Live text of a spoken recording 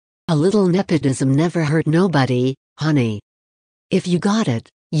A little nepotism never hurt nobody, honey. If you got it,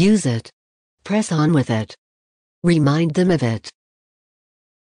 use it. Press on with it. Remind them of it.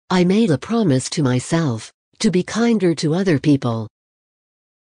 I made a promise to myself, to be kinder to other people.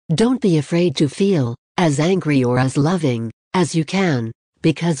 Don't be afraid to feel as angry or as loving as you can,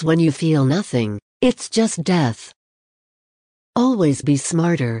 because when you feel nothing, it's just death. Always be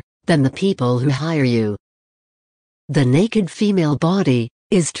smarter than the people who hire you. The naked female body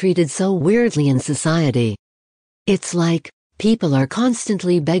is treated so weirdly in society. It's like people are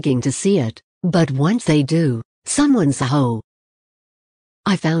constantly begging to see it, but once they do, someone's a hoe.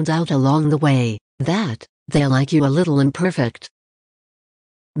 I found out along the way that they like you a little imperfect.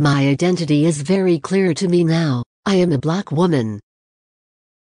 My identity is very clear to me now. I am a black woman.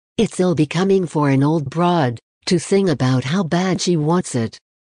 It's ill-becoming for an old broad to sing about how bad she wants it.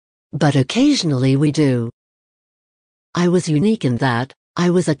 But occasionally we do. I was unique in that I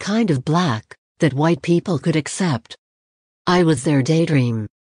was a kind of black that white people could accept. I was their daydream.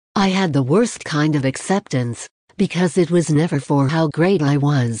 I had the worst kind of acceptance, because it was never for how great I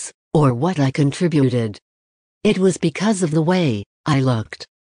was, or what I contributed. It was because of the way I looked.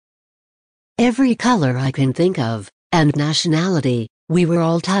 Every color I can think of, and nationality, we were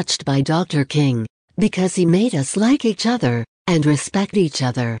all touched by Dr. King, because he made us like each other, and respect each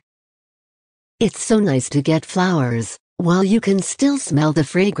other. It's so nice to get flowers, while you can still smell the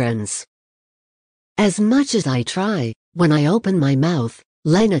fragrance. As much as I try, when I open my mouth,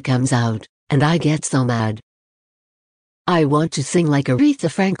 Lena comes out, and I get so mad. I want to sing like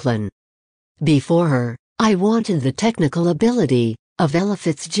Aretha Franklin. Before her, I wanted the technical ability of Ella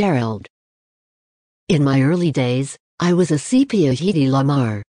Fitzgerald. In my early days, I was a sepia Hedy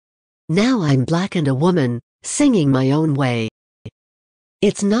Lamarr. Now I'm black and a woman, singing my own way.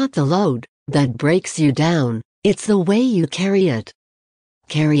 It's not the load that breaks you down, it's the way you carry it.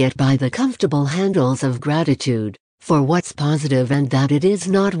 Carry it by the comfortable handles of gratitude for what's positive and that it is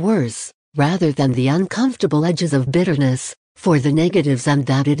not worse, rather than the uncomfortable edges of bitterness for the negatives and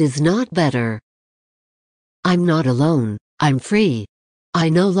that it is not better. I'm not alone, I'm free. I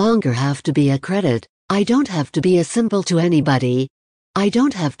no longer have to be a credit, I don't have to be a symbol to anybody. I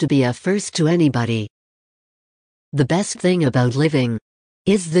don't have to be a first to anybody. The best thing about living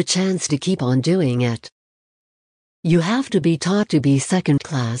is the chance to keep on doing it. You have to be taught to be second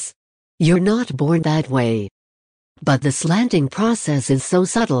class. You're not born that way. But the slanting process is so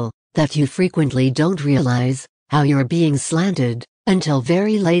subtle that you frequently don't realize how you're being slanted until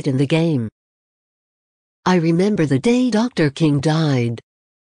very late in the game. I remember the day Dr. King died.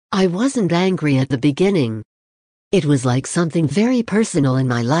 I wasn't angry at the beginning. It was like something very personal in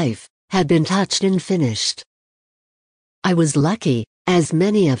my life had been touched and finished. I was lucky, as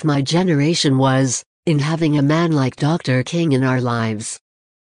many of my generation was, in having a man like Dr. King in our lives.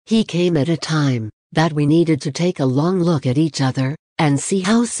 He came at a time that we needed to take a long look at each other and see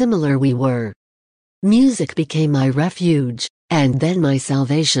how similar we were. Music became my refuge, and then my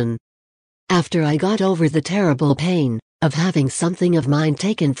salvation. After I got over the terrible pain of having something of mine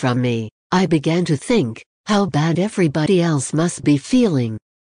taken from me, I began to think how bad everybody else must be feeling.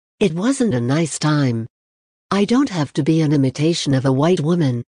 It wasn't a nice time. I don't have to be an imitation of a white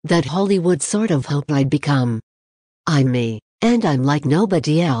woman that Hollywood sort of hoped I'd become. I'm me, and I'm like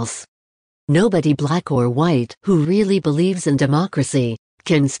nobody else. Nobody black or white who really believes in democracy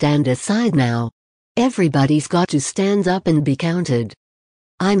can stand aside now. Everybody's got to stand up and be counted.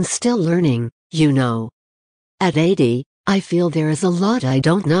 I'm still learning, you know. At 80, I feel there is a lot I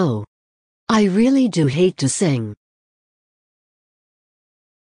don't know. I really do hate to sing,